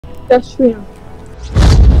Adrishya.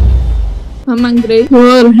 हम अंग्रेज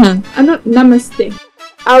चोर हैं. I don't namaste.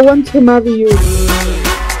 I want to marry you.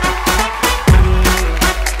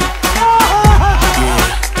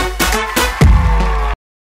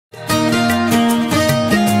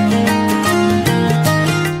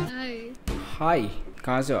 Hi,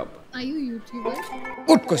 कहाँ से हो आप? Are you YouTuber?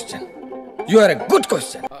 Good question. You are a good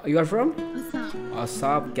question. You are from? Assam.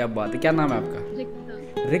 Assam. क्या बात है? क्या नाम है आपका? Rikta.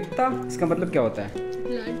 रिक्ता. इसका मतलब क्या होता है?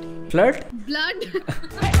 Blood. फ्लर्ट? Blood.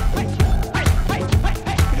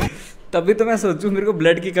 तभी तो मैं सोचूं मेरे को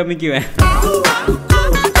ब्लड की कमी क्यों है.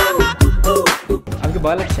 आपके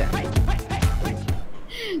बाल अच्छे हैं.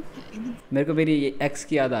 मेरे को मेरी एक्स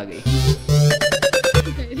की याद आ गई.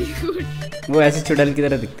 Very good. वो ऐसी चुड़ैल की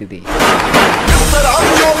तरह दिखती थी.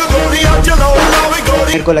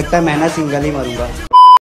 मेरे को लगता है मैं ना single he मरूंगा.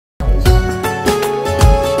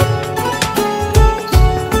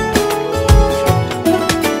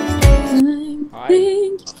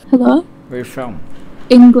 Hello. Where from?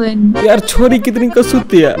 England. यार छोरी कितनी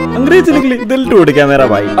कसूती है. अंग्रेजी निकली. दिल टूट गया मेरा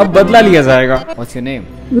भाई. अब बदला लिया जाएगा. What's your name?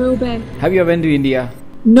 Ruby. Have you ever been to India?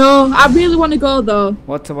 No, I really want to go though.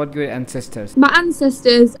 What's about your ancestors? My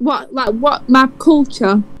ancestors, what, my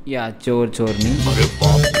culture. Yeah, चोर नहीं. अरे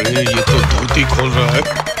बाप रे, ये तो बहुत ही खोल रहा है.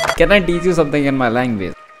 Can I teach you something in my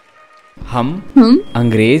language? हम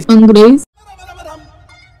अंग्रेज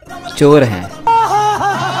चोर हैं.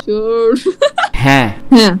 Sure. हैं.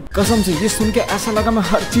 Yeah. कसम से ये सुन के ऐसा लगा मैं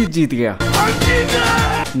हर चीज जीत गया.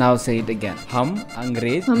 Now say it again. हम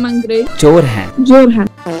अंग्रेज चोर हैं.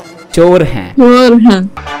 चोर हैं.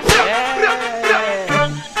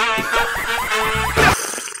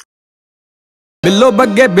 बिल्लो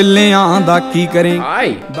बग्गे बिल्लियां दा की करें. हाय.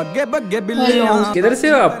 बग्गे बिल्लियां. किधर से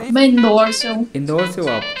हो आप? मैं इंदौर से हूँ. इंदौर से हो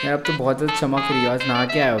आप? यार आप तो बहुत ज्यादा चमक रही हो. आज नहा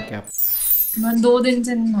के आए हो क्या? मैं 2 दिन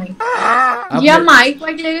से नहीं. या माइक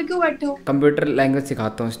लेकर क्यों बैठे हो? कंप्यूटर लैंग्वेज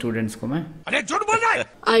सिखाता हूँ स्टूडेंट्स को मैं. अरे झूठ बोल रहा है.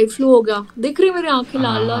 आई फ्लू हो गया. दिख रही मेरी आंखें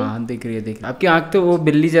लाल लाल. हाँ दिख रही है. आपकी आंख तो वो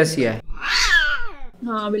बिल्ली जैसी है.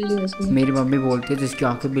 हाँ बिल्ली जैसी. मेरी मम्मी बोलती है जिसकी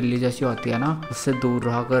आंखें बिल्ली जैसी होती है ना उससे दूर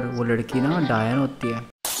रहा कर. वो लड़की ना डायन होती है.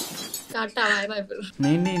 टाटा बाय बाय फिर.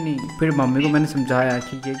 नहीं. फिर मम्मी को मैंने समझाया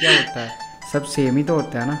कि ये क्या होता है. सब सेम ही तो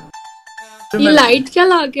होता है ना. ये लाइट क्या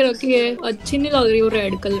ला के रखी है? अच्छी नहीं लग रही वो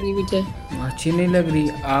रेड कलर की मुझे. अच्छी नहीं लग रही.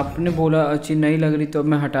 आपने बोला अच्छी नहीं लग रही तो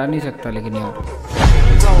मैं हटा नहीं सकता. लेकिन यार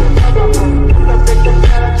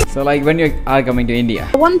So like when you are coming to India,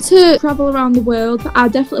 I want to travel around the world, but I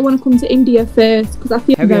definitely want to come to India first because I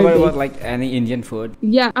feel have you very ever big. got like any Indian food?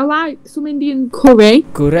 Yeah, I like some Indian curry.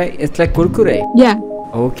 Kurre? It's like kurkure. Yeah.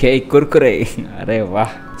 Okay, kurkure. अरे वाह.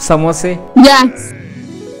 समोसे? Yes.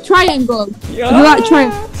 Triangle. Yeah. You like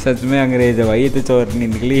triangle? सच में अंग्रेज है भाई. ये तो चोर नहीं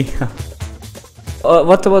निकली.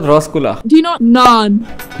 What's about rasgulla? Do you know naan?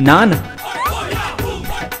 Naan?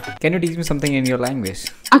 Can you teach me something in your language?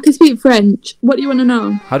 I can speak French. What do you want to know?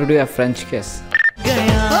 How to do a French kiss?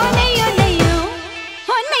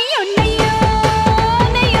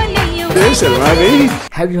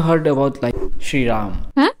 Have you heard about like Shri Ram?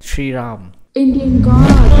 Huh? Shri Ram. Indian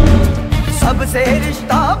God. सबसे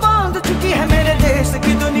रिश्ता बांध चुकी है मेरे देश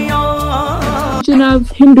की दुनिया. Do you know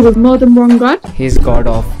Hindu is more than one God? He's God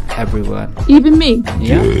of everyone. Even me?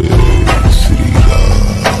 Yeah.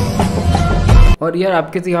 और यार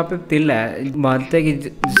आपके तो यहाँ पे तिल है. मानते हैं कि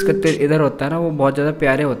जिसका तिल इधर होता है ना वो बहुत ज़्यादा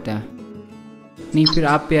प्यारे होते हैं. नहीं फिर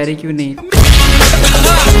आप प्यारे क्यों नहीं?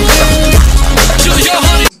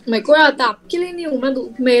 मेरे को आता आपके लिए नहीं हूँ मैं.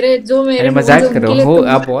 मेरे अरे मजाक कर रहे हो.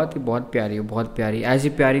 आप बहुत प्यारी हो. बहुत प्यारी. ऐसी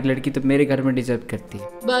प्यारी लड़की तो मेरे घर में डिजर्व करती है.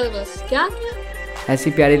 बस क्या?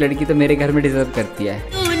 ऐसी प्यारी लड़की तो मेरे घर में डिजर्व करती है.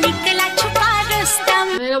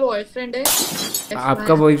 मेरा बॉयफ्रेंड है.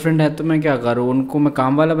 आपका बॉयफ्रेंड है तो मैं क्या करूँ? उनको मैं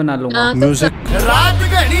काम वाला बना लूंगा. म्यूजिक.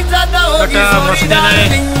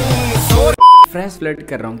 फ्रेश फ्लर्ट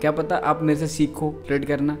कर रहा हूँ. क्या पता आप मेरे से सीखो फ्लर्ट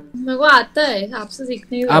करना. मेरे को आता है. आपसे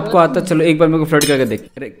सीखने की. आपको आता? चलो एक बार मेरे को फ्लर्ट करके देख.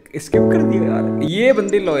 अरे स्किप कर दिया यार. ये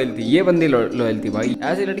बंदी लॉयल थी भाई.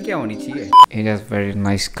 ऐसी लड़कियां होनी चाहिए. It is very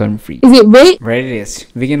nice country. Is it rich? Very rich.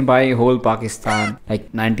 We can buy whole Pakistan like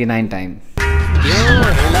 99 times.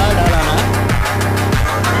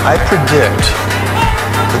 I predict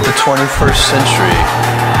that the 21st century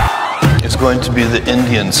is going to be the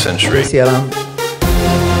Indian century.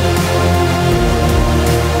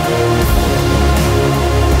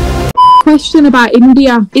 Question about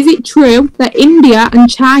India. Is it true that India and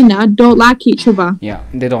China don't like each other? Yeah,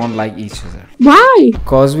 they don't like each other. Why?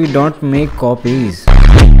 Because we don't make copies.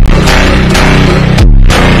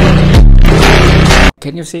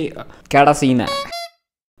 Can you say क्या scene है?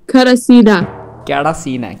 Karasina. क्या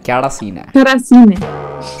scene है? Karasina.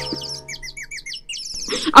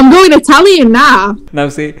 I'm going Italian now. Now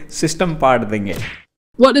say system part देंगे.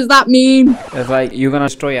 What does that mean? It's like you're gonna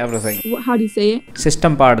destroy everything. How do you say it?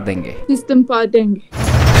 System part देंगे. System pardon.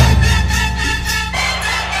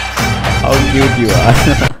 How cute you are.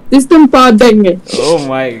 System pardon. Oh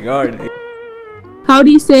my god. How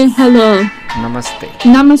do you say hello? Namaste.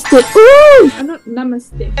 Namaste. Ooh! Not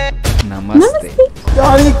namaste. Namaste.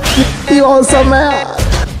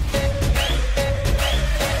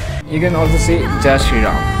 You can also say Jai Shri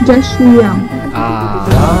Ram. Jai Shri Ram.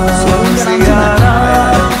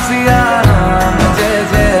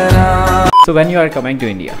 So when you are coming to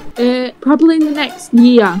India? Probably in the next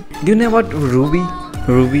year. Do you know about Ruby?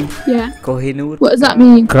 Ruby? Yeah. Kohinoor? What does that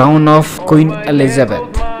mean? Crown of Queen Elizabeth.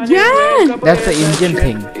 Yeah! That's the Indian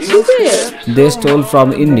thing. Is it? They stole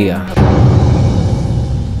from India.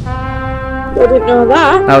 I didn't know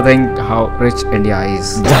that. Now think how rich India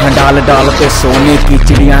is. जहाँ डाल डाल पे सोने की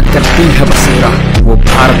चिड़ियाँ करती है बसेरा, वो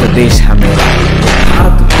भारत देश है मेरा,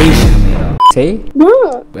 भारत देश है मेरा. Say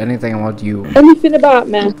What? anything about you. Anything about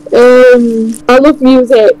me? I love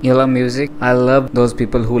music. You love music? I love those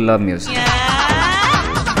people who love music.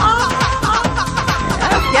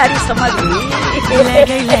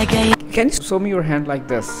 Can you show me your hand like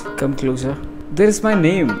this? Come closer. There is my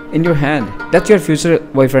name in your hand. That's your future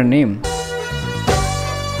boyfriend name.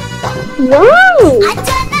 Wow!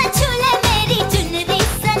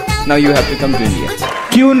 Now you have to come to India.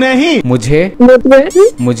 क्यों नहीं? मुझे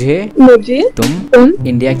मुझे तुम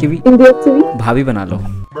India की भी India से भी भाभी बना लो.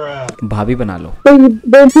 भाभी बना लो.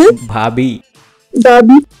 भाभी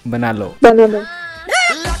दादी बना लो. बना लो.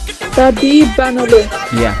 दादी बना लो.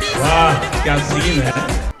 Yeah. वाह क्या सीन है.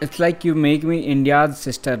 It's like you make me India's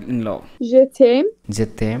sister-in-law. Je t'aime. Je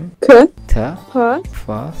t'aime. Que. Tha. Pas.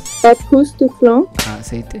 Fa. Époustouflant.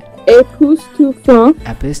 Sayte. Époustouflant.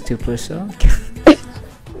 Apis to person.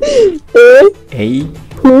 Hey.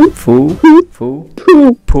 Pou. Fu. Fu.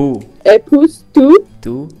 Pou. Fu. Époustouflant.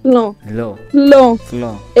 Tu. Lo. Flan.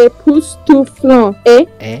 Flan. Époustouflant. Et.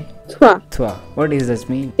 Toi. Toi. What does this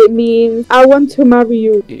mean? It means I want to marry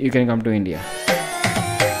you. You can come to India.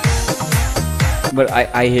 But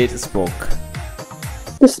I hate smoke.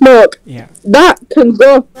 The smoke. Yeah. That can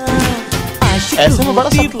go. ऐसे में बड़ा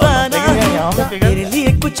सपना लेकिन यहाँ पे figure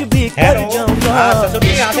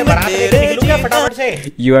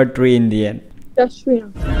You are true Indian. That's real.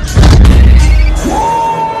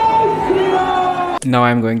 Now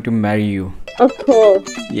I'm going to marry you. Of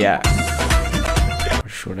course. Yeah.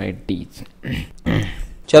 What should I teach?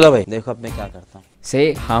 चलो भाई देखो अब मैं क्या करता हूँ.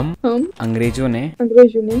 से हम अंग्रेजों ने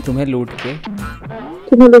तुम्हें लूट के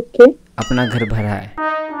अपना घर भरा है.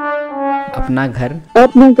 अपना घर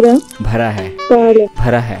भरा है.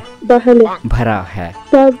 भरा है. भरा है.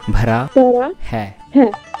 भरा है.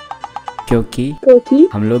 क्योंकि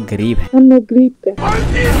हम लोग गरीब हैं.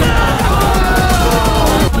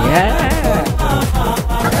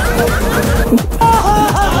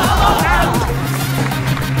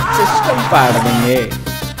 सिस्टम पाड़ देंगे.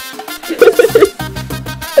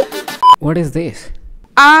 What is this?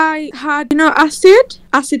 I had,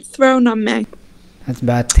 acid thrown on me. That's a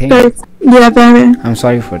bad thing. Yeah, very. I'm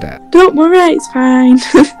sorry for that. Don't worry, it's fine.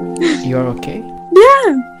 You're okay?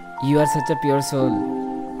 Yeah. You are such a pure soul.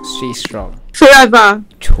 Stay strong. Forever.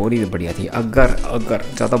 छोड़ी तो बढ़िया थी. अगर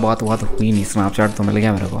ज़्यादा बात हुई नहीं. Snapchat तो मिल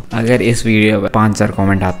गया मेरे को. अगर इस वीडियो पे 5,000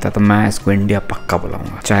 कमेंट आता है तो मैं इसको इंडिया पक्का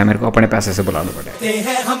बुलाऊंगा, चाहे मेरे को अपने पैसे से बुलाना पड़े.